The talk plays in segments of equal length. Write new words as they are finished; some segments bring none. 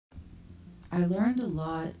I learned a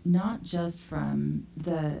lot, not just from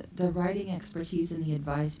the writing expertise and the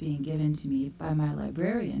advice being given to me by my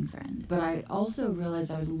librarian friend, but I also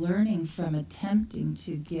realized I was learning from attempting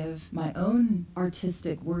to give my own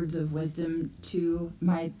artistic words of wisdom to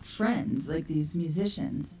my friends, like these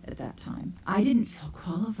musicians at that time. I didn't feel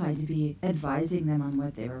qualified to be advising them on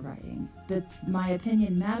what they were writing, but my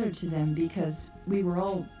opinion mattered to them because we were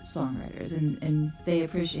all songwriters, and they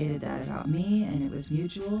appreciated that about me, and it was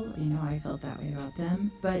mutual. I felt that way about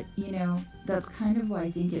them. But, that's kind of why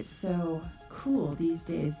I think it's so cool these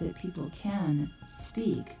days that people can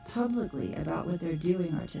speak publicly about what they're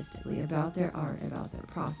doing artistically, about their art, about their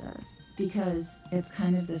process, because it's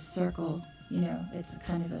kind of this circle, it's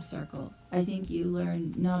kind of a circle. I think you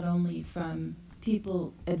learn not only from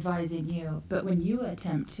people advising you, but when you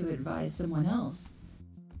attempt to advise someone else,